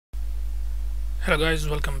Hello guys,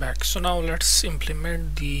 welcome back. So now let's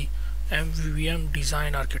implement the MVVM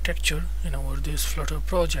design architecture in our this Flutter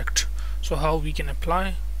project. So how we can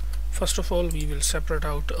apply? First of all, we will separate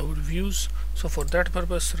out our views. So for that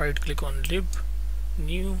purpose, right click on lib,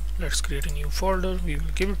 new, let's create a new folder. We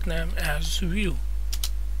will give it name as view.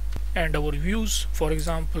 And our views, for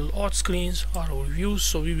example, auth screens are our views,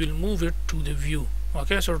 so we will move it to the view.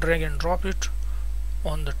 Okay, so drag and drop it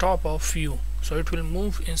on the top of view, so it will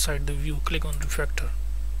move inside the view. Click on refactor.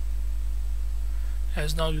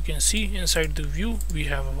 As now you can see, inside the view we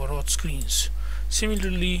have our auth screens.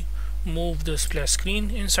 Similarly, move the splash screen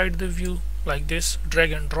inside the view like this.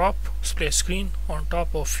 Drag and drop splash screen on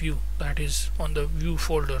top of view, that is on the view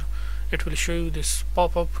folder. It will show you this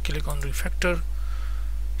pop-up. Click on refactor.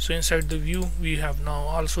 So inside the view we have now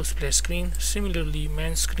also splash screen. Similarly,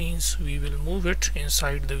 main screens, we will move it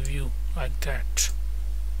inside the view like that.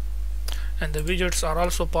 And the widgets are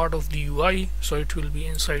also part of the UI, so it will be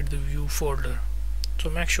inside the view folder. So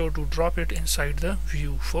make sure to drop it inside the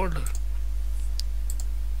view folder.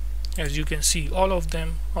 As you can see, all of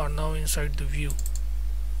them are now inside the view.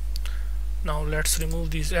 Now let's remove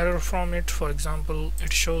this error from it. For example,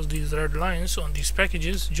 it shows these red lines on these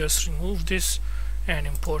packages. Just remove this and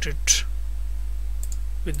import it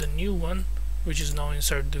with the new one, which is now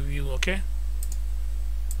inside the view. Okay,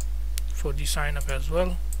 for the sign up as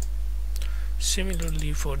well.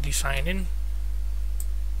 Similarly, for the sign in,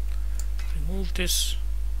 remove this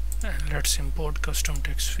and let's import custom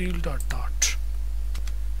text field dot.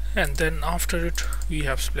 And then after it we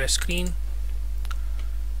have splash screen,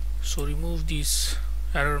 so remove these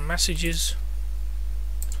error messages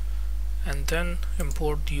and then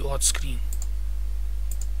import the auth screen.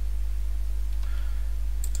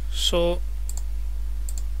 So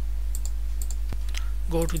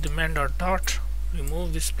go to the main dot,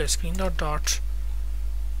 remove this splash screen dot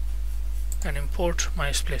and import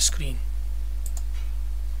my splash screen.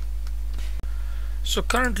 So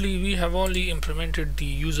currently we have only implemented the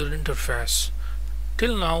user interface.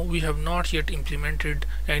 Till now we have not yet implemented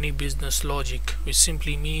any business logic, which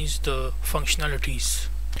simply means the functionalities.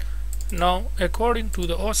 Now according to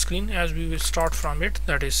the auth screen, as we will start from it,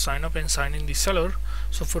 that is sign up and sign in the seller.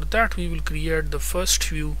 So for that we will create the first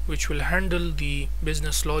view which will handle the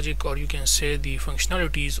business logic, or you can say the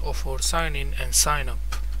functionalities of our sign in and sign up.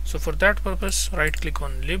 So for that purpose, right click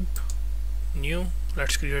on lib, new,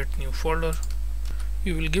 let's create new folder.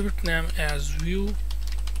 We will give it name as view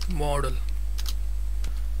model.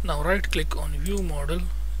 Now right click on view model,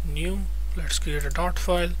 new, let's create a dot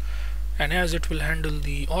file, and as it will handle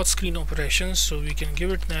the auth screen operations, so we can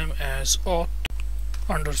give it name as auth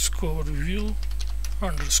underscore view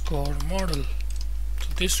underscore model.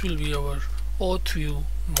 So this will be our auth view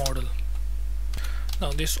model.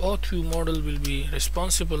 Now this auth view model will be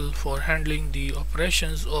responsible for handling the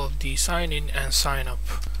operations of the sign in and sign up.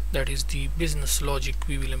 That is the business logic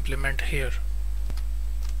we will implement here.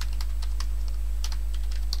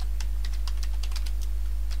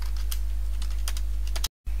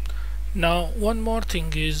 Now one more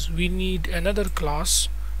thing is, we need another class.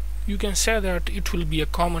 You can say that it will be a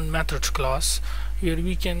common method class where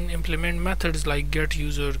we can implement methods like get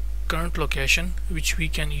user current location, which we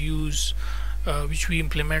can use, which we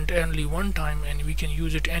implement only one time, and we can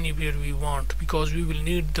use it anywhere we want, because we will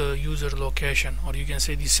need the user location, or you can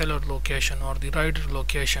say the seller location or the rider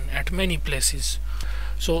location at many places.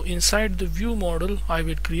 So inside the view model I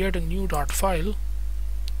will create a new dot file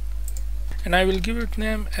and I will give it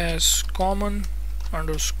name as common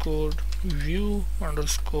underscore view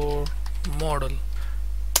underscore model.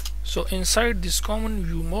 So inside this common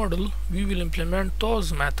view model we will implement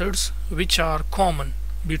those methods which are common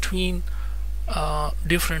between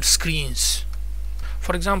different screens.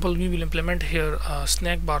 For example, we will implement here a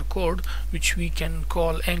snack bar code which we can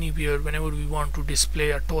call anywhere whenever we want to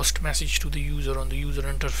display a toast message to the user on the user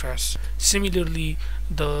interface. Similarly,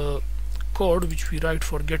 the code which we write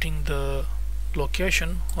for getting the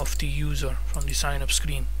location of the user from the sign up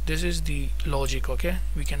screen, this is the logic. Okay,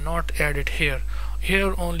 we cannot add it here.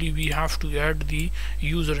 Here only we have to add the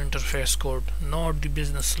user interface code, not the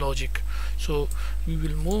business logic. So we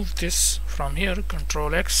will move this from here,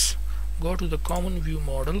 Control X, go to the common view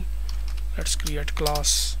model, let's create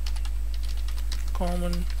class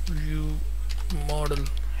common view model.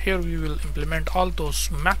 Here we will implement all those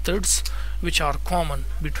methods which are common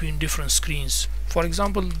between different screens. For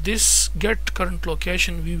example, this get current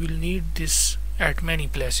location, we will need this at many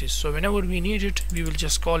places, so whenever we need it we will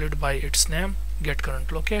just call it by its name, get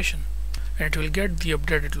current location, and it will get the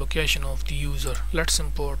updated location of the user. Let's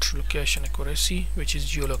import location accuracy, which is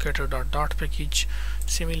geolocator.dart package.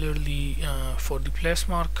 Similarly, for the place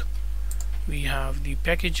mark, we have the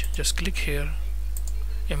package. Just click here,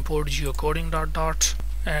 import geocoding dot.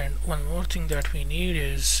 And one more thing that we need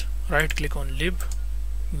is right click on lib,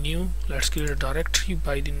 new. Let's create a directory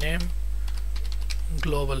by the name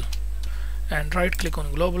global, and right click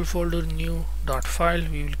on global folder, new .file.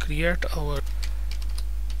 We will create our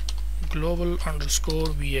global underscore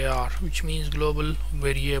var, which means global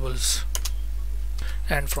variables.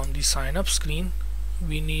 And from the sign up screen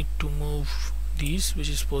we need to move these, which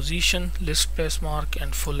is position, list place mark,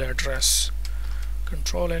 and full address.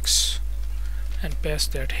 Control X and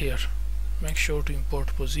paste that here. Make sure to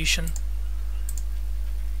import position,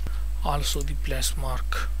 also the place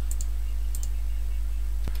mark.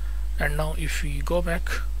 And now if we go back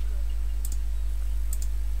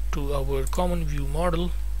to our common view model,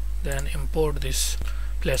 then import this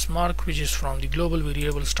place mark, which is from the global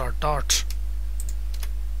variable start dot.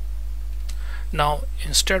 Now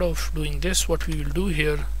instead of doing this, what we will do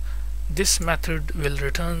here, this method will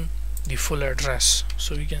return the full address.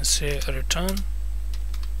 So we can say return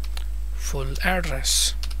full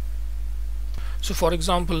address. So for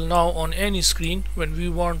example, now on any screen, when we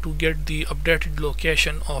want to get the updated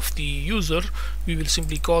location of the user, we will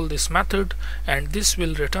simply call this method, and this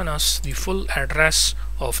will return us the full address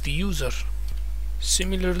of the user.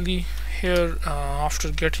 Similarly here, after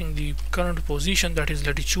getting the current position, that is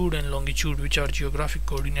latitude and longitude, which are geographic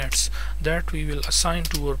coordinates, that we will assign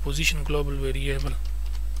to our position global variable.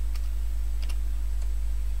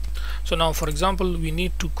 So now for example, we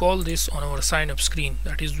need to call this on our sign up screen.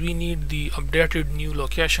 That is, we need the updated new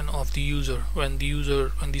location of the user when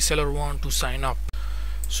the seller want to sign up.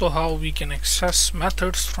 So how we can access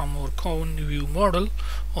methods from our common view model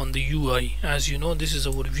on the UI? As you know, this is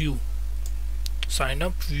our view, sign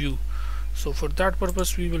up view. So for that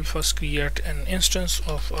purpose, we will first create an instance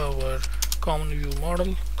of our common view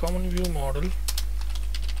model,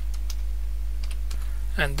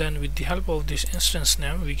 and then with the help of this instance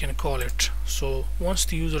name we can call it. So once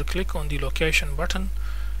the user click on the location button,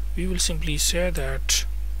 we will simply say that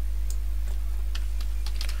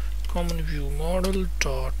common view model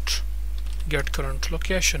dot get current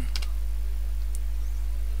location.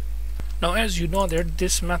 Now as you know that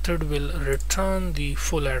this method will return the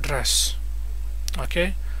full address,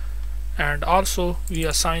 okay, and also we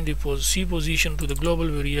assign the C position to the global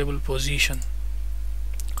variable position.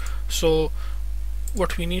 So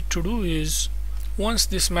what we need to do is, once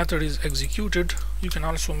this method is executed, you can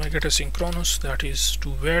also make it asynchronous, that is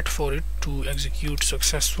to wait for it to execute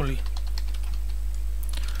successfully.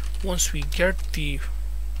 Once we get the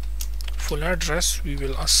full address, we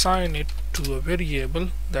will assign it to a variable,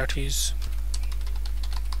 that is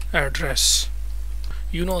address.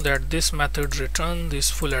 You know that this method returns this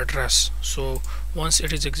full address, so once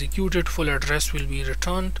it is executed, full address will be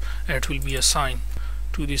returned and it will be assigned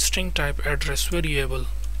to the string type address variable.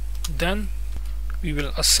 Then we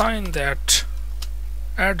will assign that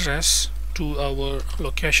address to our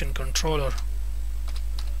location controller,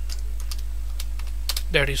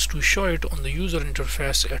 that is to show it on the user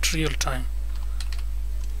interface at real time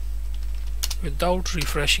without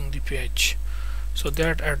refreshing the page. So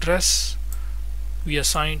that address we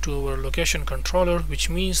assign to our location controller, which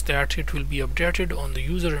means that it will be updated on the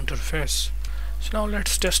user interface. So now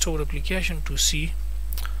let's test our application to see.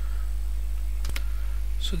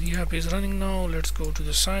 So the app is running now. Let's go to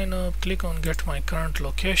the sign up, click on get my current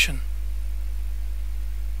location,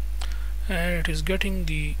 and it is getting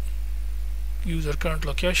the user current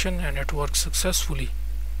location and it works successfully.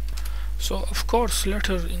 So of course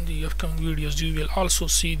later in the upcoming videos you will also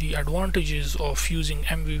see the advantages of using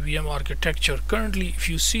MVVM architecture. Currently if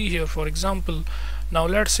you see here, for example, now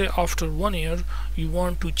let's say after 1 year you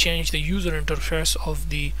want to change the user interface of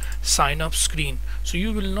the sign up screen. So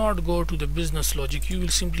you will not go to the business logic, you will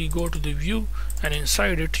simply go to the view, and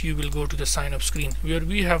inside it you will go to the sign up screen where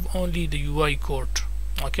we have only the UI code.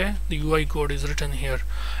 Okay, the UI code is written here.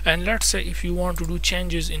 And let's say if you want to do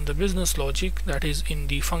changes in the business logic, that is in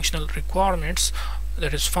the functional requirements,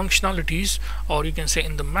 that is functionalities, or you can say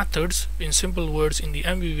in the methods, in simple words, in the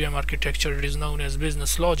MVVM architecture it is known as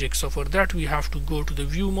business logic. So for that we have to go to the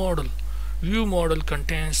view model. View model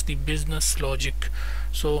contains the business logic.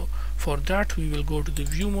 So for that we will go to the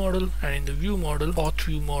view model, and in the view model, auth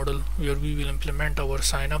view model, where we will implement our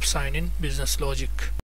sign up, sign in business logic.